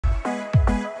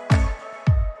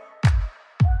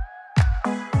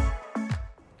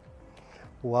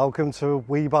Welcome to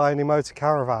We Buy Any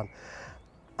Motorcaravan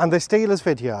and this dealer's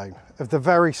video of the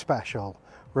very special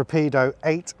Rapido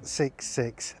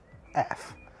 886F.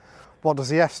 What does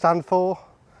the F stand for?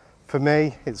 For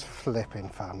me, it's flipping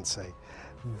fancy.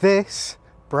 This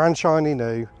brand shiny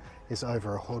new is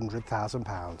over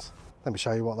 £100,000. Let me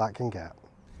show you what that can get.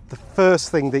 The first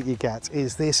thing that you get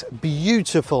is this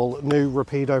beautiful new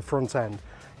Rapido front end,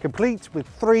 complete with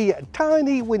 3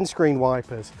 tiny windscreen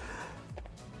wipers.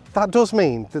 That does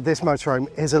mean that this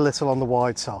motorhome is a little on the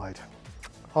wide side,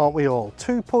 aren't we all?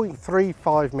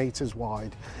 2.35 metres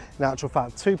wide, in actual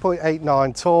fact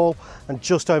 2.89 tall and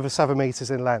just over 7 metres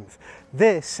in length.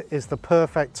 This is the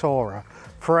perfect tourer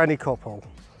for any couple,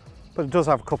 but it does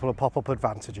have a couple of pop-up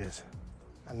advantages.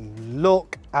 And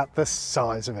look at the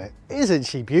size of it. Isn't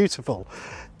she beautiful?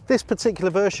 This particular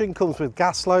version comes with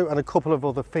gas flow and a couple of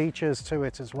other features to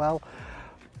it as well.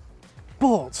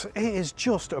 But it is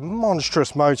just a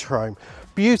monstrous motorhome.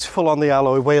 Beautiful on the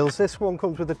alloy wheels. This one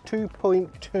comes with a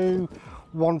 2.2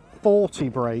 140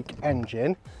 brake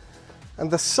engine. And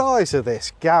the size of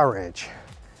this garage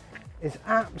is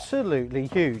absolutely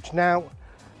huge. Now,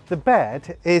 the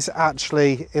bed is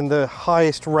actually in the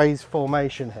highest raised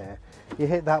formation here. You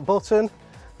hit that button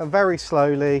and very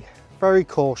slowly, very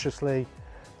cautiously,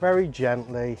 very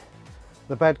gently,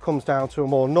 the bed comes down to a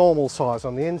more normal size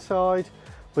on the inside,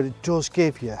 but it does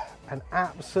give you an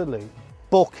absolute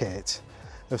bucket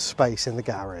of space in the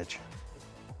garage.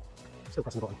 Still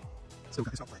pressing the button. Still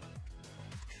got this up.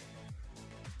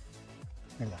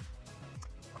 There we go.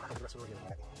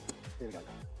 Here we go.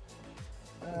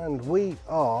 And we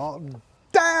are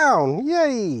down!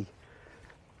 Yay!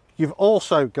 You've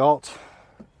also got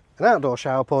an outdoor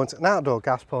shower point, an outdoor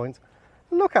gas point.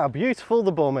 Look how beautiful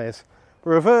the bum is.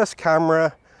 Reverse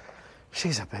camera.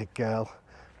 She's a big girl.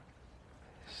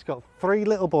 She's got 3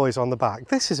 little boys on the back.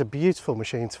 This is a beautiful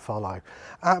machine to follow.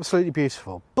 Absolutely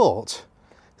beautiful, but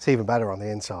it's even better on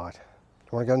the inside. You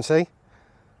want to go and see?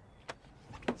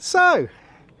 So,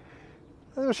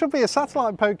 there should be a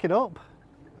satellite poking up.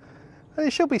 And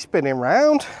it should be spinning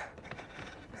round.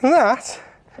 And that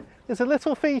is a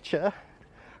little feature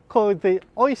called the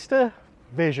Oyster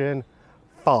Vision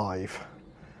 5.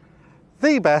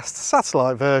 The best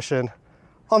satellite version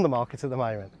on the market at the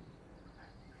moment.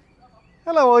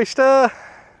 Hello Oyster!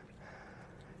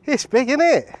 It's big, isn't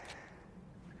it?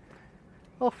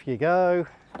 Off you go.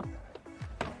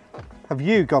 Have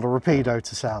you got a Rapido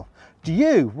to sell? Do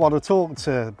you want to talk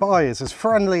to buyers as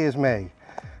friendly as me?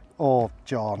 Or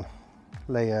John,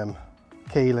 Liam,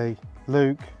 Keely,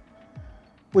 Luke?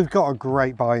 We've got a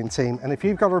great buying team, and if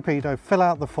you've got a Rapido, fill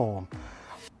out the form.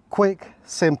 Quick,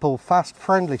 simple, fast,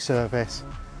 friendly service,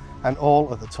 and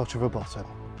all at the touch of a button.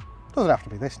 Doesn't have to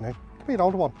be this new, it could be an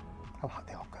older one. I like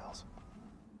the old girls.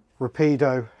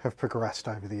 Rapido have progressed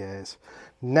over the years.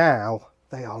 Now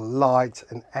they are light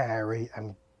and airy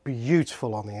and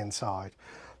beautiful on the inside.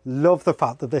 Love the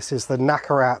fact that this is the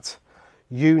Nacarat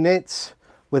unit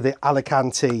with the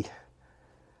Alicante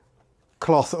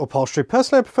cloth upholstery.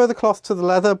 Personally, I prefer the cloth to the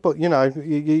leather, but you know,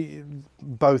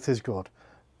 both is good.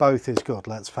 Both is good,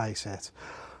 let's face it.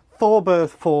 4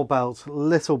 berth, 4 belt,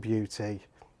 little beauty.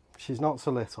 She's not so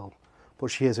little,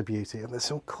 but she is a beauty. And there's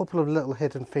a couple of little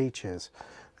hidden features,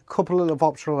 a couple of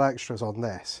optional extras on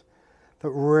this that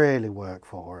really work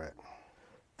for it.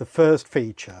 The first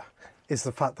feature is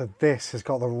the fact that this has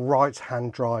got the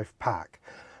right-hand drive pack.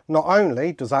 Not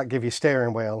only does that give you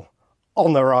steering wheel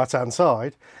on the right-hand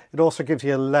side, it also gives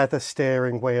you a leather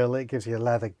steering wheel, it gives you a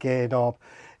leather gear knob,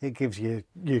 it gives you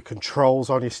your controls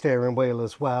on your steering wheel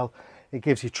as well, it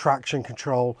gives you traction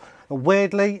control, and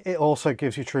weirdly, it also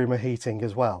gives you Truma heating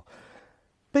as well.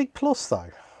 Big plus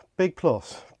though, big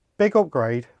plus. Big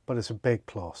upgrade, but it's a big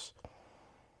plus.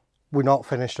 We're not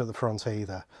finished at the front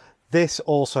either. This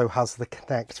also has the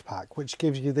Connect pack, which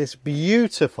gives you this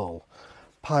beautiful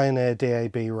Pioneer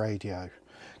DAB radio,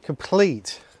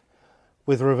 complete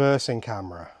with reversing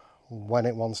camera when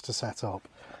it wants to set up,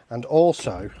 and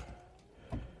also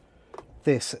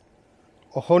this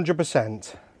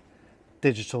 100%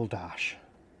 digital dash.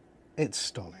 It's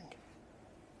stunning,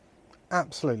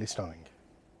 absolutely stunning.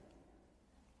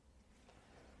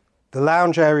 The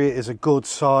lounge area is a good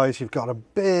size. You've got a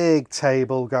big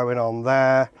table going on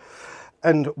there,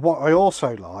 and what I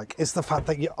also like is the fact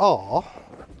that you are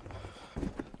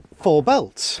 4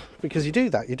 belts, because you do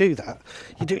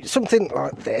something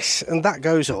like this and that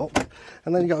goes up,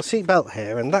 and then you've got a seat belt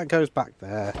here and that goes back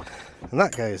there and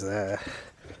that goes there,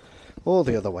 or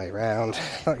the other way around,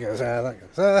 that goes there, that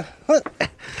goes there.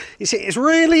 You see, it's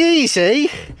really easy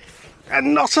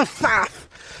and not a faff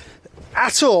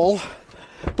at all,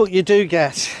 but you do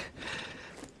get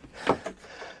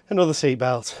Another seat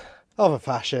belt of a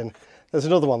fashion. There's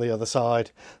another one on the other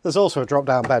side. There's also a drop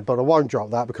down bed, but I won't drop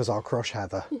that because I'll crush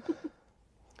Heather.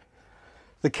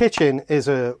 The kitchen is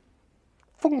a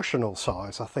functional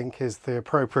size, I think is the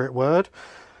appropriate word.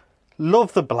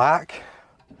 Love the black.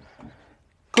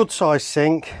 Good size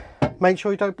sink. Make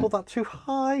sure you don't put that too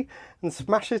high and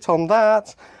smash it on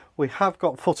that. We have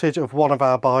got footage of one of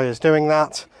our buyers doing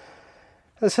that.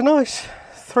 It's a nice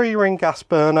 3-ring gas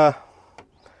burner.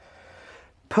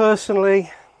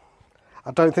 Personally,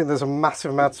 I don't think there's a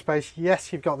massive amount of space.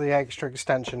 Yes, you've got the extra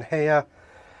extension here,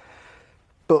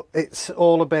 but it's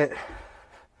all a bit,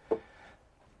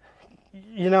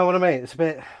 you know what I mean? It's a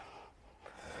bit,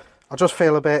 I just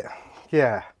feel a bit,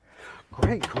 yeah.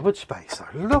 Great cupboard space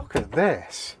though, look at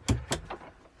this.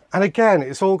 And again,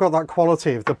 it's all got that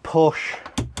quality of the push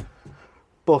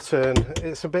button.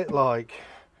 It's a bit like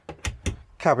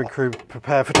cabin crew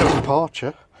prepare for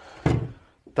departure.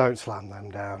 Don't slam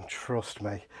them down, trust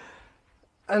me.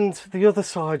 And the other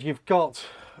side, you've got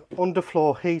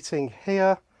underfloor heating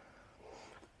here.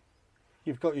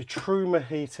 You've got your Truma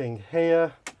heating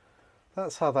here.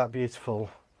 That's how that beautiful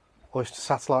Oyster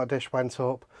satellite dish went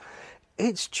up.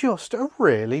 It's just a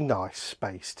really nice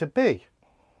space to be.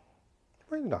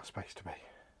 Really nice space to be.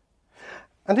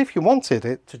 And if you wanted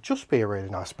it to just be a really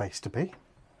nice space to be,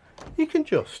 you can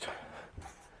just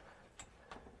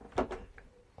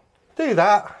do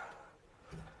that.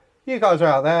 You guys are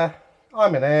out there,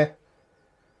 I'm in here.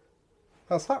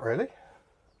 That's that really.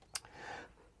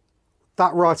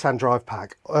 That right-hand drive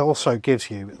pack also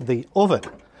gives you the oven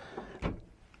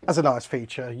as a nice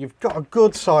feature. You've got a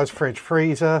good size fridge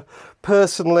freezer.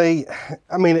 Personally,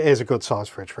 I mean, it is a good size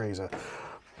fridge freezer,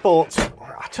 but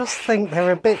I just think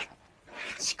they're a bit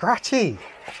scratchy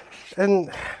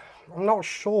and I'm not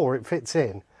sure it fits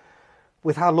in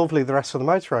with how lovely the rest of the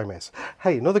motorhome is.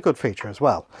 Hey, another good feature as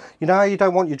well. You know how you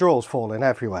don't want your drawers falling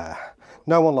everywhere?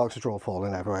 No one likes a drawer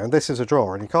falling everywhere, and this is a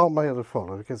drawer, and you can't make it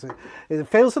fall because it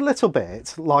feels a little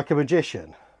bit like a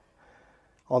magician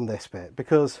on this bit,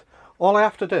 because all I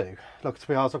have to do, look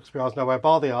to my eyes, nowhere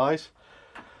bar the eyes,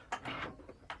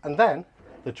 and then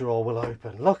the drawer will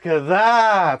open. Look at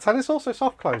that! And it's also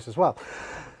soft close as well.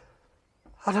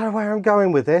 I don't know where I'm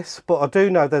going with this, but I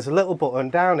do know there's a little button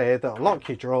down here that'll lock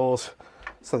your drawers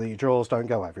so that your drawers don't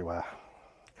go everywhere.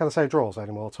 Can I say drawers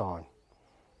any more time?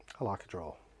 I like a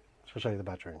drawer. I'll show you the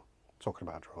bedroom. Talking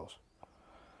about drawers.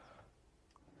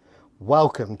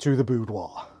 Welcome to the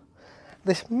boudoir.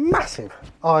 This massive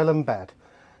island bed.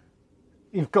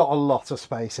 You've got a lot of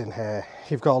space in here.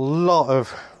 You've got a lot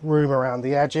of room around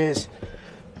the edges.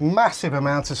 Massive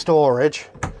amount of storage.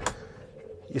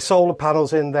 Your solar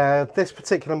panels in there. This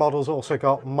particular model's also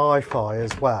got MiFi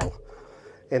as well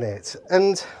in it.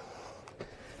 And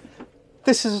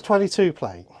this is a 22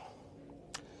 plate.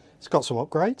 It's got some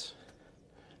upgrades.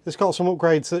 It's got some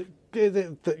upgrades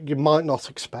that you might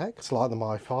not expect, like the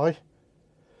MiFi.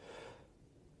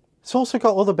 It's also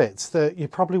got other bits that you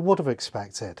probably would have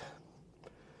expected.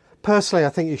 Personally, I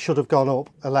think you should have gone up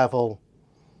a level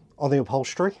on the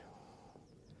upholstery.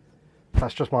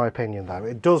 That's just my opinion though.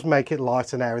 It does make it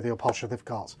light and airy, the upholstery they've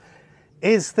got.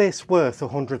 Is this worth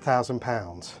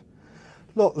 £100,000?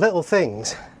 Look, little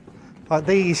things like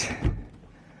these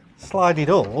slidey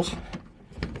doors.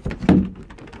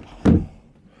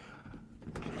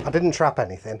 I didn't trap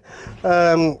anything.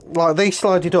 Like these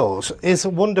slidey doors is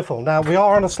wonderful. Now we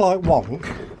are on a slight wonk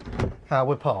how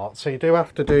we're parked, so you do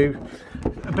have to do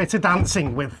a bit of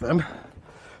dancing with them,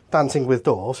 dancing with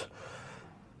doors.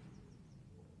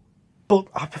 But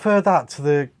I prefer that to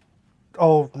the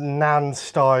old Nan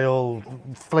style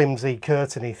flimsy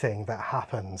curtainy thing that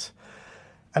happens.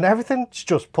 And everything's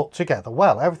just put together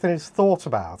well. Everything is thought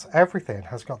about. Everything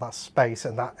has got that space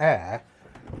and that air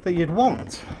that you'd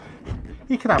want.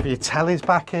 You can have your tellies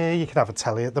back here, you can have a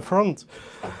telly at the front.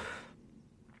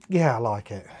 Yeah, I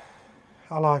like it.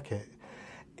 I like it.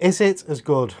 Is it as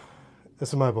good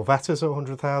as the Mobile Vettas at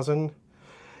 100,000?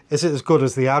 Is it as good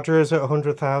as the Adras at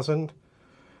 100,000?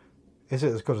 Is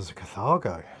it as good as a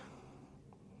Carthago?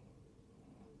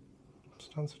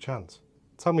 Stands a chance.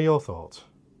 Tell me your thoughts.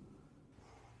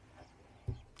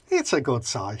 It's a good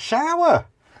size shower.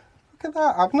 Look at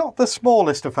that. I'm not the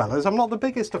smallest of fellas. I'm not the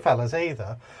biggest of fellas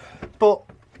either. But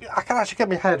I can actually get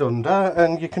my head under,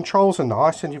 and your controls are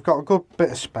nice, and you've got a good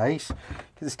bit of space. You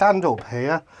can stand up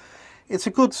here. It's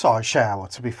a good size shower,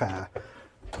 to be fair.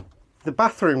 The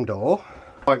bathroom door,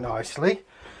 quite nicely.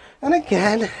 And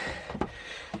again,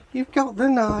 you've got the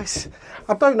nice,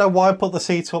 I don't know why I put the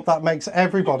seat up, that makes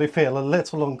everybody feel a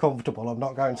little uncomfortable, I'm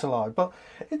not going to lie, but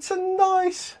it's a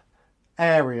nice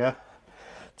area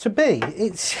to be.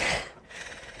 It's,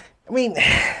 I mean,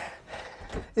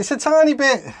 It's a tiny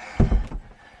bit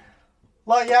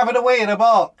like you're having a wee in a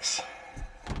box.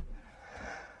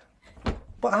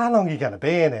 But how long are you going to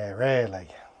be in here, really?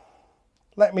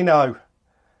 Let me know.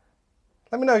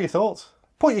 Let me know your thoughts.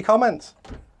 Put your comments.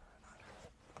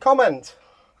 Comment.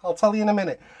 I'll tell you in a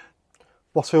minute.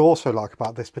 What I also like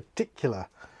about this particular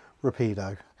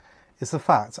Rapido is the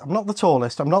fact I'm not the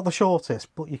tallest, I'm not the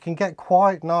shortest, but you can get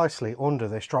quite nicely under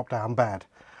this drop down bed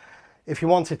if you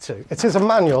wanted to. It is a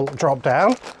manual drop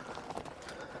down,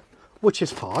 which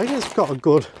is fine. It's got a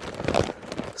good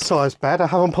sized bed. I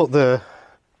haven't put the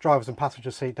driver's and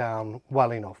passenger seat down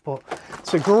well enough, but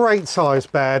it's a great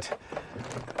sized bed.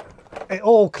 It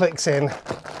all clicks in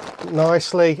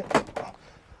nicely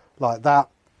like that,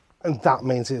 and that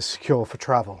means it's secure for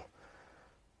travel.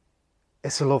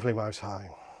 It's a lovely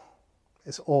motorhome.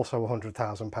 It's also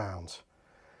 £100,000.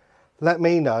 Let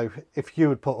me know if you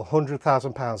would put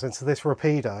 £100,000 into this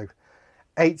Rapido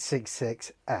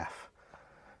 886F.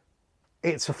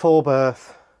 It's a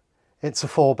 4-berth, it's a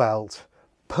 4-belt.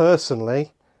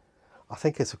 Personally, I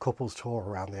think it's a couple's tour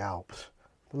around the Alps.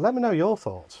 Let me know your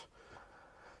thoughts.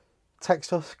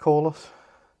 Text us, call us,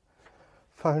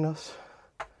 phone us,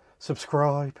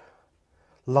 subscribe,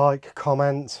 like,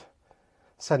 comment,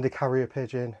 send a carrier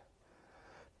pigeon.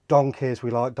 Donkeys,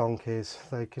 we like donkeys.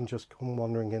 They can just come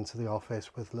wandering into the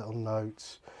office with little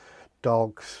notes.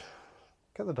 Dogs,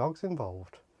 get the dogs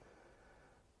involved.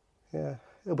 Yeah,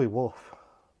 it'll be woof.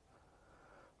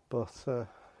 But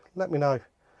let me know.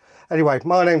 Anyway,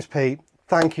 my name's Pete.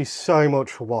 Thank you so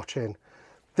much for watching.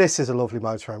 This is a lovely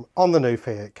motorhome on the new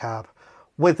Fiat cab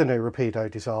with the new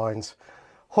Rapido designs.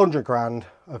 100 grand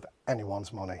of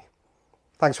anyone's money.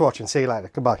 Thanks for watching. See you later.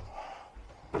 Goodbye.